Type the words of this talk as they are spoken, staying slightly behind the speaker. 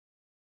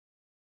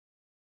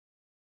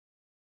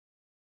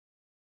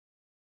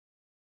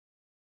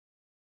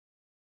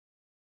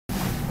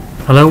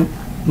Hello,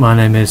 my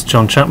name is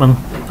John Chapman.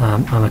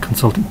 I'm a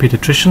consultant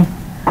paediatrician,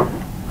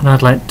 and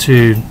I'd like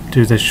to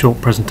do this short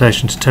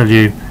presentation to tell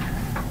you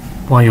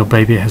why your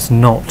baby has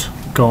not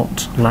got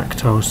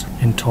lactose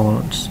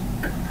intolerance.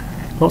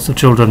 Lots of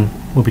children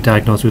will be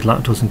diagnosed with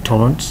lactose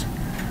intolerance,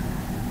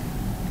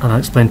 and I'll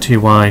explain to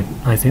you why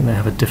I think they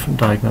have a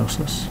different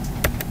diagnosis.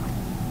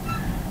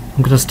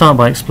 I'm going to start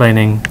by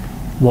explaining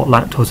what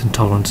lactose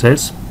intolerance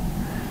is,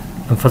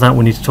 and for that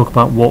we need to talk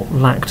about what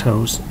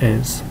lactose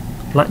is.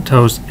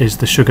 Lactose is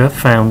the sugar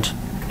found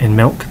in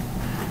milk,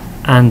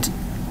 and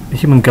the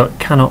human gut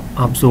cannot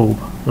absorb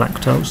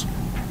lactose.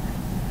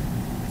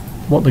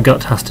 What the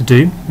gut has to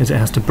do is it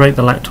has to break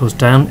the lactose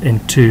down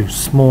into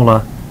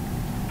smaller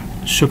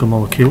sugar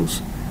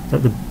molecules that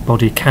the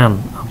body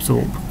can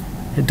absorb.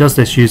 It does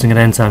this using an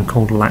enzyme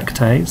called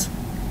lactase.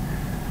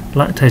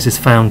 Lactase is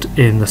found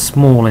in the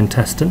small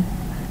intestine,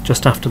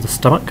 just after the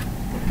stomach,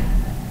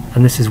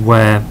 and this is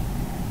where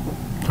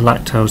the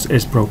lactose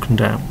is broken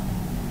down.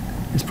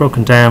 It's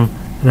broken down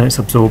and then it's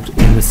absorbed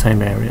in the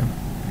same area.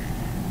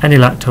 Any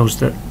lactose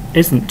that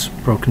isn't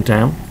broken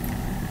down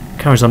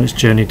carries on its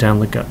journey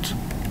down the gut.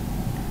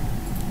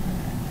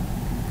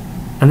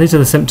 And these are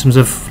the symptoms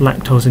of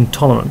lactose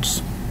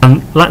intolerance.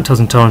 Lactose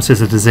intolerance is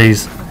a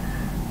disease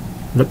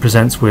that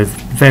presents with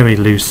very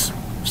loose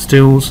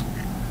stools,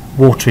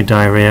 watery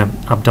diarrhea,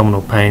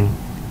 abdominal pain,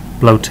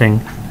 bloating,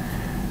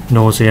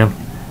 nausea,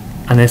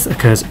 and this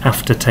occurs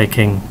after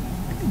taking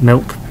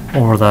milk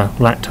or other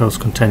lactose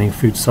containing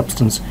food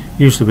substance,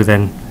 usually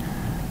within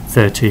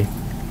 30,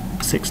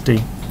 60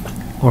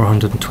 or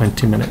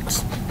 120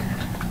 minutes.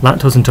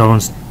 Lactose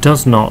intolerance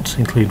does not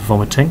include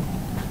vomiting,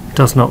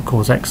 does not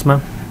cause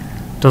eczema,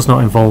 does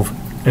not involve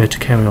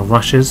urticarial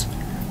rashes,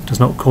 does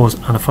not cause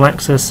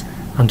anaphylaxis,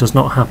 and does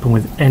not happen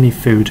with any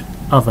food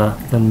other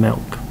than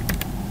milk.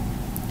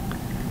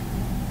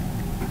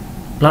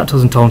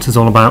 Lactose intolerance is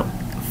all about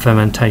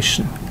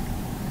fermentation.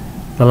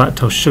 The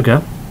lactose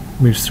sugar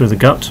moves through the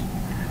gut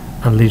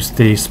and leaves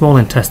the small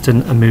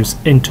intestine and moves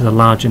into the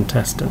large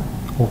intestine,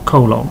 or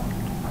colon.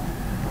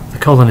 The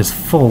colon is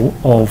full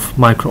of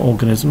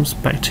microorganisms,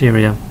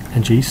 bacteria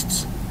and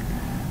yeasts,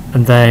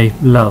 and they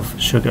love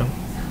sugar.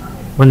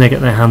 When they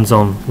get their hands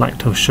on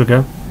lactose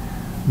sugar,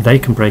 they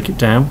can break it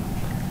down,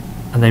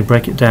 and they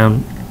break it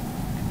down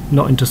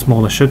not into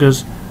smaller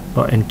sugars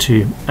but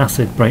into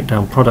acid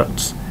breakdown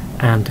products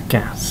and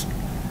gas.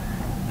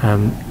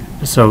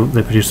 So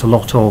they produce a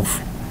lot of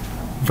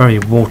very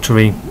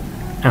watery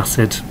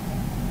acid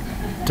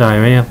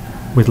diarrhea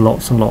with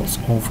lots and lots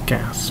of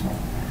gas.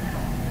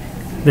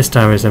 This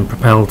diarrhea is then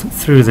propelled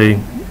through the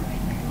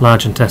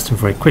large intestine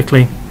very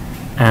quickly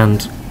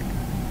and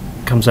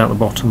comes out the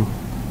bottom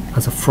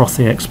as a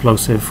frothy,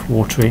 explosive,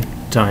 watery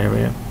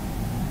diarrhea.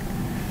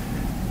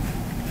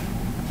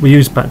 We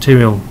use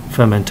bacterial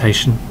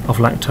fermentation of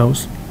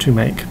lactose to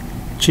make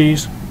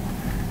cheese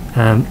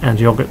and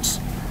yogurts.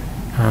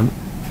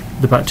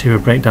 The bacteria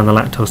break down the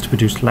lactose to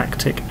produce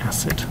lactic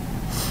acid.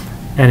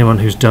 Anyone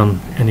who's done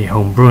any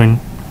home brewing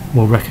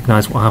will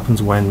recognise what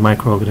happens when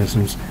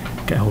microorganisms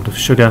get hold of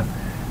sugar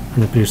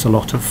and they produce a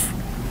lot of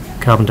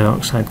carbon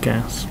dioxide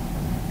gas.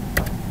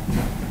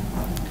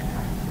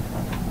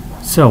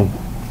 So,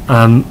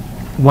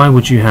 why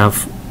would you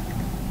have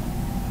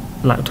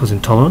lactose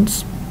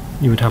intolerance?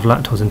 You would have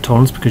lactose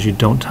intolerance because you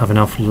don't have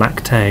enough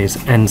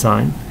lactase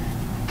enzyme,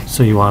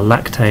 so you are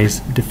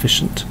lactase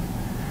deficient.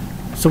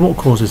 So what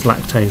causes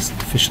lactase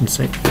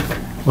deficiency?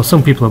 Well,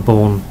 some people are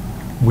born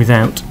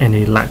without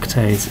any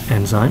lactase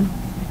enzyme,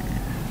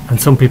 and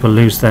some people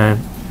lose their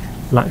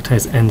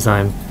lactase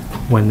enzyme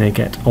when they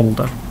get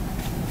older.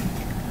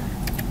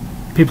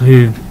 People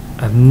who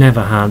have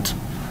never had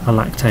a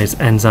lactase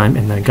enzyme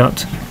in their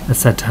gut are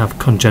said to have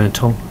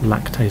congenital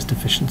lactase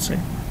deficiency.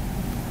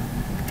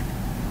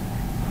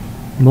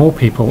 More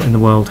people in the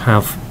world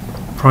have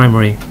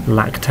primary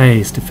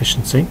lactase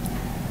deficiency,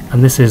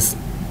 and this is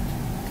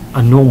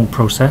a normal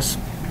process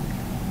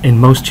in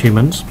most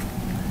humans.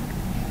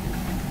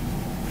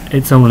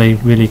 It's only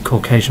really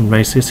Caucasian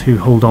races who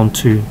hold on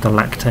to the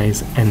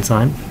lactase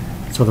enzyme.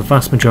 So the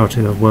vast majority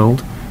of the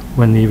world,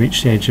 when they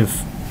reach the age of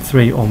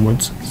 3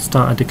 onwards,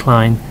 start a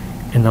decline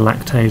in the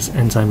lactase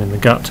enzyme in the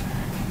gut,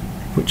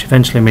 which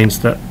eventually means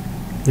that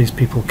these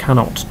people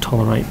cannot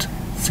tolerate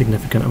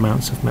significant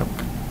amounts of milk.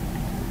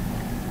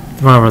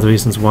 There are other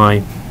reasons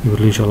why you would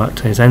lose your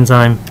lactase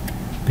enzyme,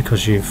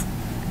 because you've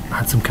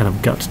had some kind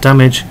of gut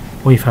damage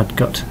or you've had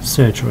gut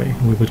surgery.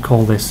 We would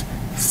call this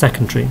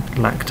secondary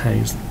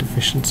lactase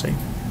deficiency.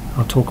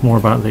 I'll talk more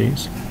about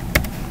these.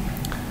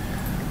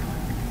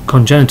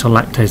 Congenital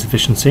lactase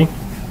deficiency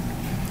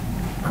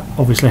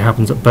obviously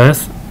happens at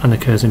birth and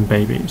occurs in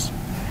babies.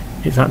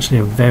 It's actually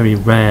a very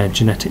rare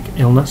genetic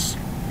illness,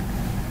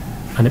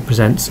 and it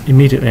presents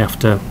immediately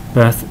after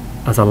birth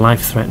as a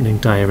life-threatening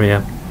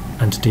diarrhea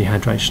and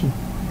dehydration.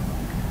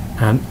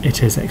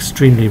 It is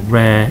extremely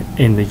rare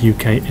in the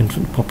UK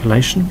infant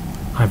population.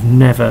 I've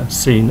never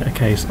seen a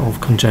case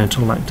of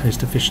congenital lactase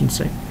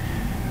deficiency.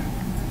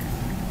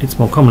 It's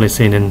more commonly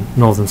seen in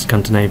northern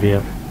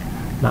Scandinavia,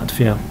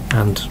 Latvia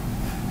and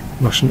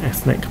Russian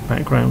ethnic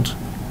background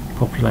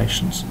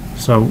populations.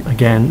 So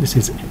again, this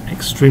is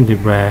extremely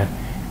rare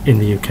in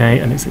the UK,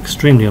 and it's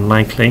extremely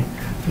unlikely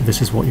that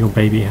this is what your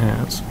baby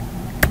has.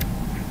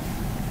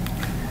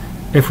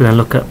 If we then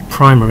look at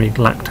primary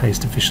lactase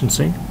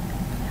deficiency,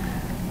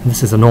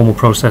 this is a normal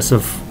process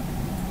of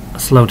a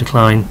slow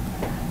decline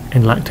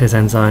in lactase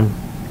enzyme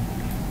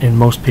in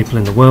most people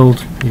in the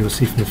world. You will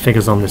see from the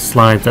figures on this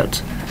slide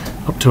that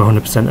up to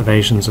 100% of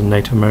Asians and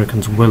Native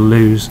Americans will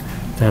lose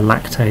their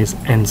lactase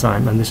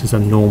enzyme, and this is a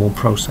normal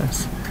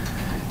process.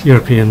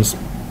 Europeans,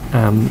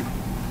 and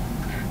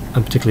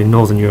particularly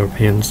Northern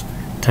Europeans,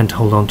 tend to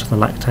hold on to the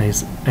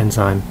lactase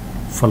enzyme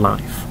for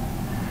life.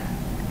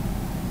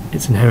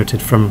 It's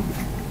inherited from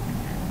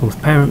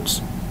both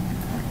parents,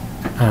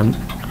 and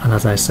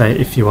as I say,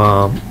 if you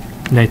are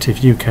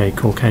native UK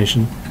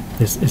Caucasian,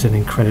 this is an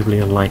incredibly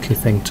unlikely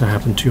thing to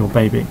happen to your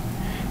baby.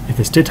 If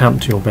this did happen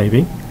to your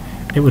baby,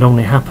 it would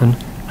only happen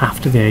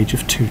after the age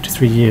of 2 to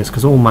 3 years,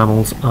 because all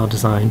mammals are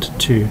designed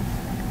to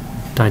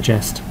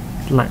digest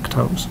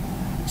lactose.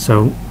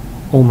 So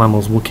all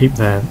mammals will keep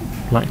their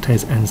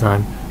lactase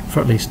enzyme for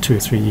at least 2 or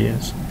 3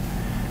 years.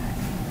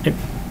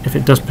 If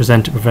it does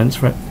present, it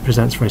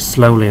presents very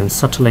slowly and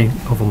subtly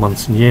over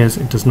months and years.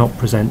 It does not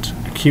present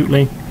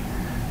acutely,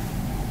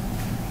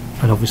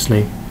 and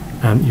obviously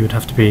you would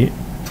have to be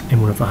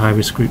in one of the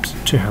high-risk groups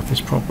to have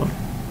this problem.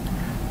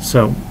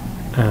 So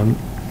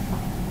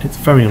it's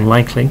very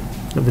unlikely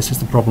that this is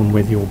the problem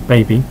with your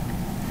baby.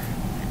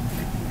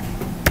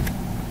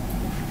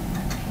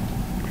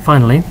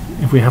 Finally,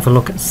 if we have a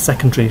look at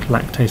secondary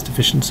lactase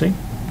deficiency,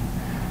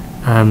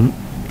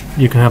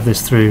 you can have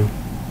this through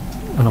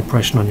an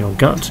operation on your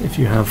gut. If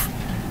you have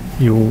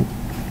your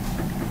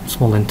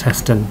small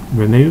intestine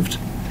removed,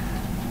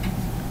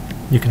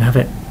 you can have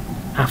it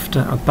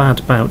after a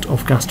bad bout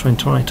of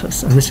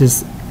gastroenteritis, and this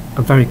is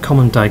a very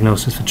common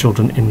diagnosis for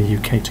children in the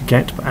UK to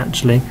get, but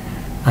actually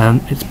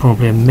it's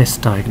probably a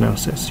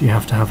misdiagnosis. You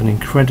have to have an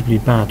incredibly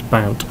bad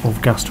bout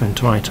of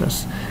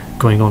gastroenteritis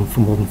going on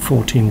for more than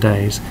 14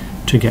 days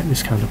to get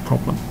this kind of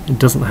problem. It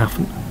doesn't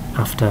happen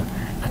after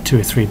a 2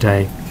 or 3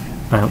 day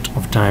bout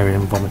of diarrhea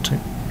and vomiting.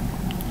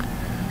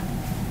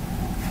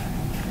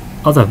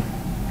 Other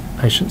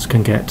patients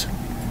can get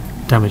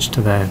damage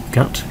to their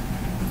gut.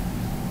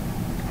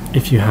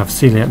 If you have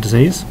celiac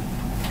disease,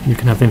 you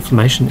can have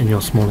inflammation in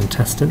your small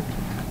intestine,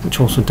 which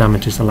also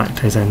damages the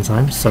lactase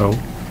enzyme. So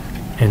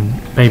in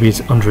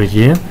babies under a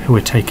year who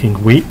are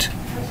taking wheat,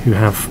 who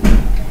have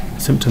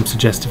symptoms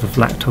suggestive of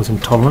lactose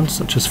intolerance,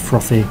 such as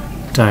frothy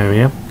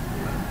diarrhea,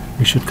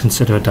 we should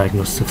consider a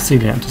diagnosis of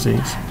celiac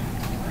disease.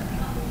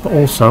 But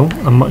also,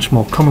 a much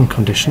more common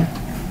condition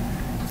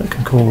that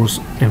can cause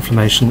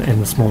inflammation in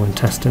the small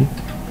intestine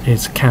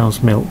is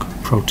cow's milk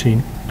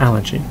protein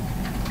allergy.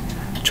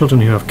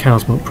 Children who have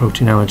cow's milk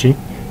protein allergy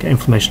get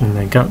inflammation in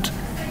their gut,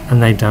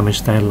 and they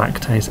damage their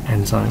lactase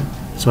enzyme,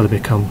 so they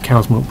become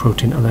cow's milk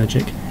protein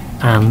allergic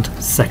and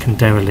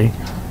secondarily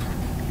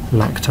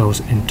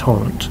lactose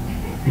intolerant.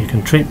 You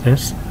can treat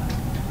this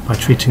by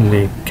treating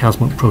the cow's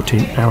milk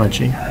protein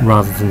allergy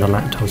rather than the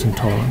lactose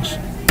intolerance.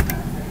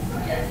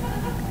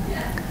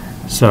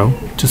 So,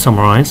 to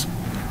summarise,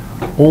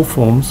 all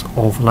forms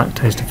of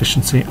lactase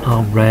deficiency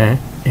are rare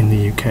in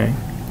the UK.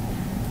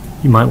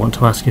 You might want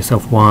to ask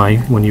yourself why,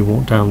 when you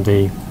walk down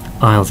the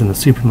aisles in the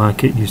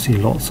supermarket, you see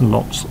lots and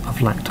lots of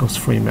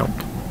lactose-free milk.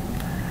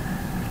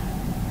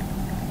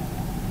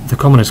 The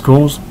commonest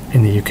cause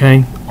in the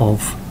UK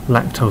of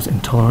lactose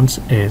intolerance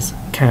is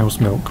cow's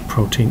milk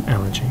protein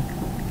allergy.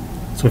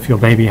 So if your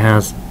baby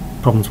has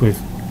problems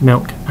with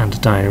milk and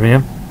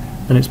diarrhea,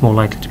 then it's more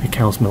likely to be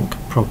cow's milk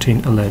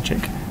protein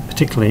allergic,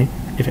 particularly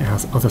if it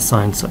has other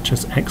signs such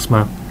as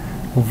eczema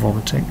or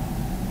vomiting.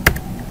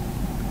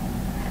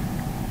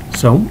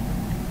 So,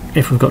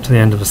 if we've got to the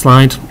end of the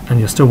slide and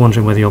you're still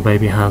wondering whether your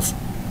baby has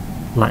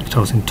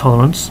lactose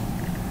intolerance,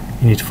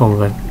 you need to follow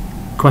the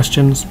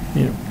questions.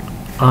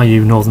 Are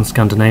you Northern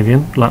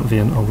Scandinavian,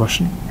 Latvian or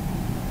Russian?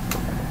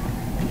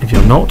 If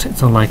you're not,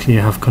 it's unlikely you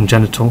have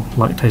congenital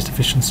lactase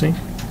deficiency.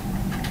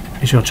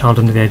 Is your child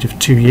under the age of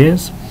 2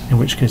 years, in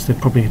which case they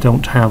probably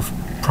don't have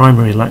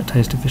primary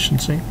lactase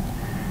deficiency,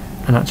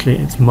 and actually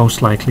it's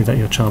most likely that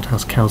your child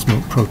has cow's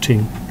milk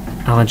protein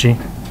allergy,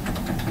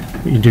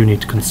 but you do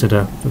need to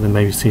consider that there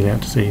may be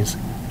celiac disease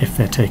if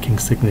they're taking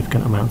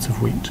significant amounts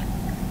of wheat.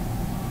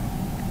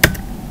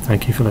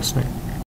 Thank you for listening.